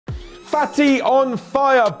Fati on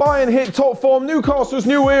fire. Bayern hit top form. Newcastle's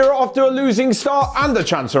new era after a losing start, and the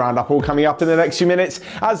transfer roundup all coming up in the next few minutes.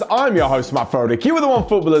 As I'm your host, Matt Frodick, you are the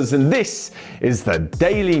OneFootballers, and this is the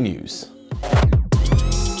Daily News.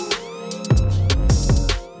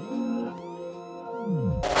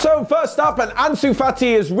 So first up, and Ansu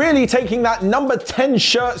Fati is really taking that number 10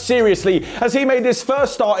 shirt seriously as he made his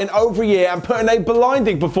first start in over a year and put in a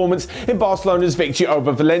blinding performance in Barcelona's victory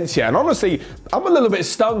over Valencia. And honestly, I'm a little bit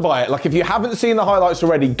stunned by it. Like, if you haven't seen the highlights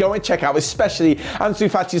already, go and check out especially Ansu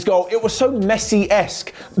Fati's goal. It was so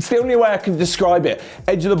Messi-esque. It's the only way I can describe it.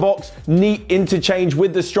 Edge of the box, neat interchange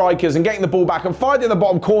with the strikers and getting the ball back and finding the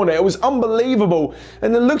bottom corner. It was unbelievable.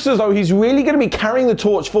 And it looks as though he's really going to be carrying the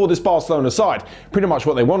torch for this Barcelona side. Pretty much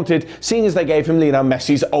what they wanted, seeing as they gave him Lionel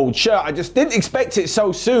Messi's old shirt. I just didn't expect it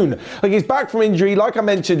so soon. Like, he's back from injury, like I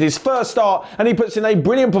mentioned, his first start, and he puts in a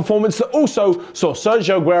brilliant performance that also saw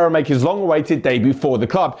Sergio Aguero make his long-awaited debut for the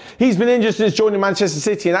club. He's been injured since joining Manchester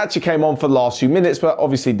City and actually came on for the last few minutes, but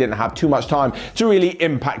obviously didn't have too much time to really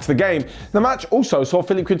impact the game. The match also saw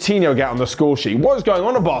Philippe Coutinho get on the score sheet. What is going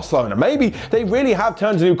on at Barcelona? Maybe they really have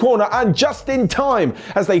turned a new corner, and just in time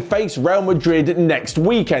as they face Real Madrid next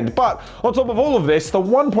weekend. But on top of all of this, the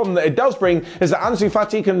one problem that it does bring is that Ansu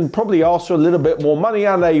Fati can probably ask for a little bit more money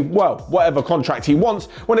and a, well, whatever contract he wants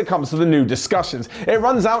when it comes to the new discussions. It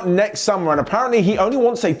runs out next summer, and apparently he only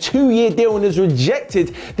wants a 2-year deal and has rejected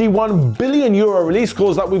the €1 billion release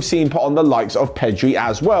clause that we've seen put on the likes of Pedri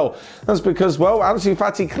as well. That's because, well, Ansu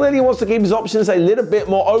Fati clearly wants to keep his options a little bit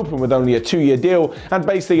more open with only a 2-year deal, and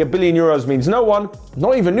basically €1 billion means no one,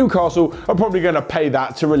 not even Newcastle, are probably going to pay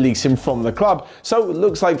that to release him from the club. So it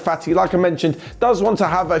looks like Fati, like I mentioned, does want to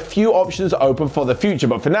have a few options open for the future,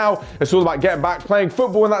 but for now it's all about getting back playing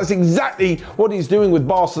football, and that's exactly what he's doing with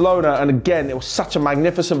Barcelona. And again, it was such a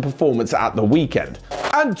magnificent performance at the weekend.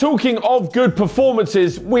 And talking of good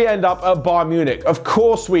performances, we end up at Bayern Munich. Of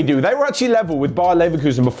course we do. They were actually level with Bayer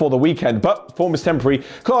Leverkusen before the weekend, but form is temporary,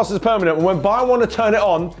 class is permanent, and when Bayern want to turn it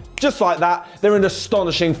on, just like that, they're in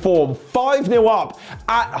astonishing form. 5-0 up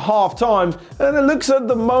at half-time, and it looks at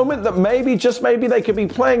the moment that maybe, just maybe, they could be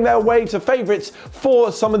playing their way to favourites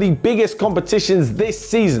for some of the biggest competitions this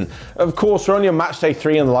season. Of course, we're only on match day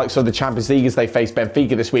 3 in the likes of the Champions League as they face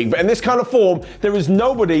Benfica this week, but in this kind of form, there is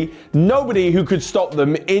nobody who could stop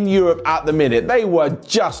them in Europe at the minute. They were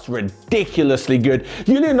just ridiculously good.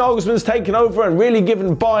 Julian Nagelsmann's taken over and really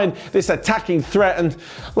given Bayern this attacking threat, and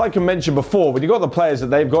like I mentioned before, when you've got the players that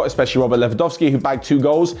they've got, especially Robert Lewandowski, who bagged 2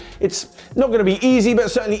 goals, it's not going to be easy,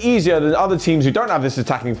 but certainly easier than other teams who don't have this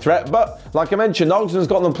attacking threat. But like I mentioned, Nagelsmann's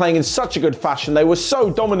got them playing in such a good fashion. They were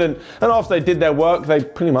so dominant, and after they did their work, they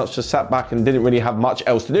pretty much just sat back and didn't really have much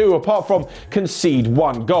else to do apart from concede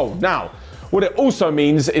 1 goal. Now, what it also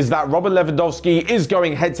means is that Robert Lewandowski is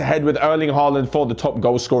going head-to-head with Erling Haaland for the top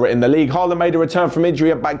goal scorer in the league. Haaland made a return from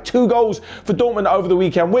injury and bagged 2 goals for Dortmund over the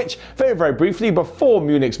weekend, which, very, very briefly, before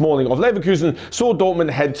Munich's mauling of Leverkusen, saw Dortmund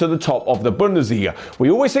head to the top of the Bundesliga.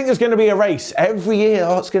 We always think there's going to be a race. Every year,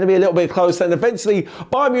 it's going to be a little bit close, and eventually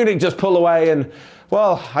Bayern Munich just pull away, and,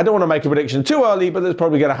 well, I don't want to make a prediction too early, but it's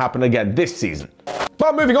probably going to happen again this season.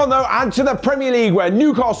 But moving on though, and to the Premier League, where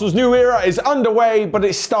Newcastle's new era is underway, but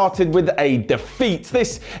it started with a defeat.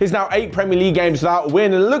 This is now 8 Premier League games without a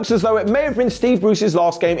win, and it looks as though it may have been Steve Bruce's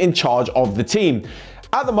last game in charge of the team.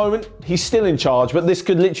 At the moment, he's still in charge, but this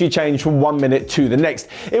could literally change from 1 minute to the next.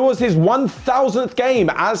 It was his 1000th game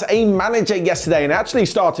as a manager yesterday, and it actually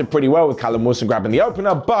started pretty well with Callum Wilson grabbing the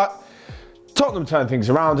opener, but Tottenham turned things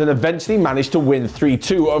around and eventually managed to win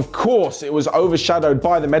 3-2. Of course, it was overshadowed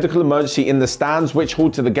by the medical emergency in the stands, which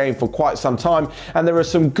halted the game for quite some time. And there are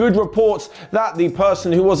some good reports that the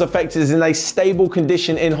person who was affected is in a stable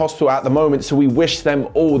condition in hospital at the moment, so we wish them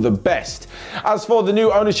all the best. As for the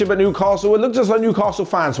new ownership at Newcastle, it looks as though Newcastle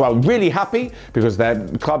fans were really happy because their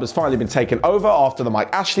club has finally been taken over after the Mike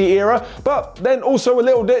Ashley era, but then also a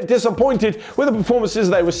little bit disappointed with the performances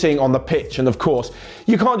they were seeing on the pitch. And of course,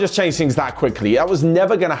 you can't just change things that quickly. That was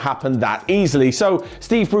never going to happen that easily. So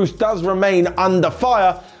Steve Bruce does remain under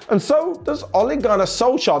fire, and so does Ole Gunnar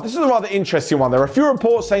Solskjaer. This is a rather interesting one. There are a few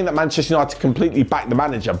reports saying that Manchester United completely backed the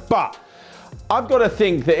manager, but I've got to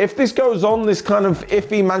think that if this goes on, this kind of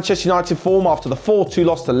iffy Manchester United form after the 4-2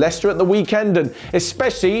 loss to Leicester at the weekend, and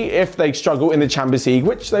especially if they struggle in the Champions League,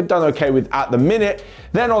 which they've done okay with at the minute,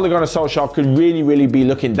 then Ole Gunnar Solskjaer could really be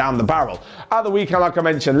looking down the barrel. At the weekend, like I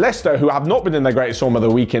mentioned, Leicester, who have not been in their greatest form of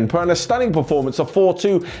the weekend, put in a stunning performance of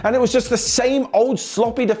 4-2, and it was just the same old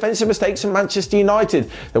sloppy defensive mistakes from Manchester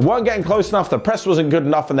United. They weren't getting close enough, the press wasn't good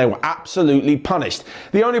enough, and they were absolutely punished.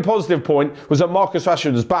 The only positive point was that Marcus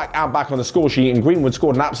Rashford was back on the score sheet, and Greenwood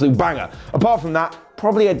scored an absolute banger. Apart from that,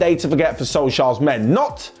 probably a day to forget for Solskjaer's men.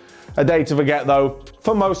 Not A day to forget, though,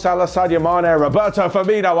 for Mo Salah, Sadio Mane, Roberto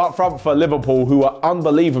Firmino up front for Liverpool, who are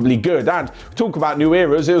unbelievably good. And talk about new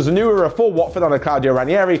eras, it was a new era for Watford under Claudio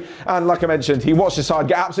Ranieri. And like I mentioned, he watched his side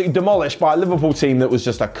get absolutely demolished by a Liverpool team that was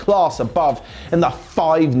just a class above in the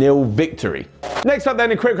 5-0 victory. Next up then,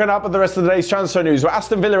 a quick run-up of the rest of the day's transfer news, where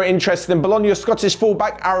Aston Villa are interested in Bologna Scottish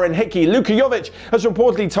fullback Aaron Hickey. Luka Jovic has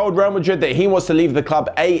reportedly told Real Madrid that he wants to leave the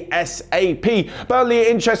club ASAP. Burnley are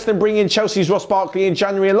interested in bringing in Chelsea's Ross Barkley in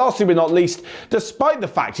January. And lastly but not least, despite the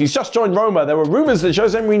fact he's just joined Roma, there were rumours that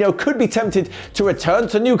Jose Mourinho could be tempted to return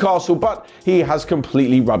to Newcastle, but he has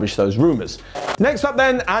completely rubbished those rumours. Next up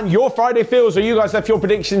then, and your Friday feels, where you guys left your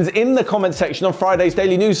predictions in the comment section on Friday's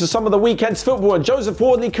Daily News for some of the weekend's football, and Joseph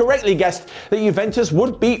Wardley correctly guessed that Juventus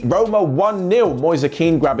would beat Roma 1-0, Moise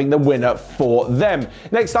Kean grabbing the winner for them.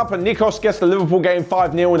 Next up, and Nikos guessed the Liverpool game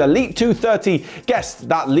 5-0, and Elite 230 guessed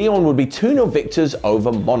that Lyon would be 2-0 victors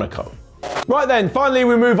over Monaco. Right then, finally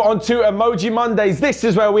we move on to Emoji Mondays. This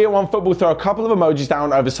is where we at OneFootball throw a couple of emojis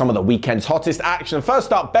down over some of the weekend's hottest action.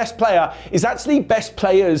 First up, best player is actually best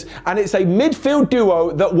players, and it's a midfield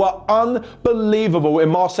duo that were unbelievable in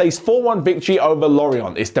Marseille's 4-1 victory over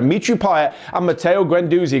Lorient. It's Dimitri Payet and Matteo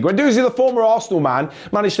Guendouzi. Guendouzi, the former Arsenal man,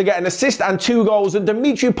 managed to get an assist and 2 goals, and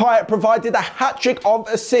Dimitri Payet provided a hat-trick of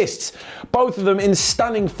assists, both of them in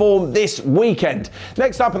stunning form this weekend.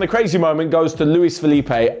 Next up, and the crazy moment goes to Luis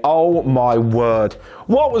Felipe. Oh my word.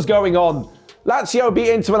 What was going on? Lazio beat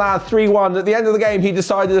Inter Milan 3-1. At the end of the game, he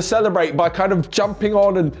decided to celebrate by kind of jumping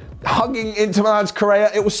on and hugging Inter Milan's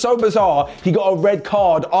Correa. It was so bizarre. He got a red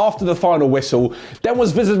card after the final whistle, then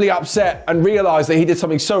was visibly upset and realised that he did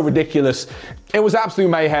something so ridiculous. It was absolute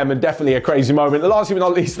mayhem and definitely a crazy moment. And last but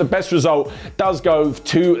not least, the best result does go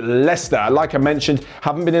to Leicester. Like I mentioned,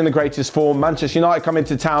 haven't been in the greatest form. Manchester United come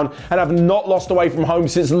into town and have not lost away from home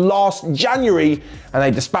since last January, and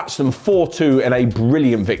they dispatched them 4-2 in a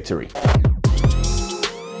brilliant victory.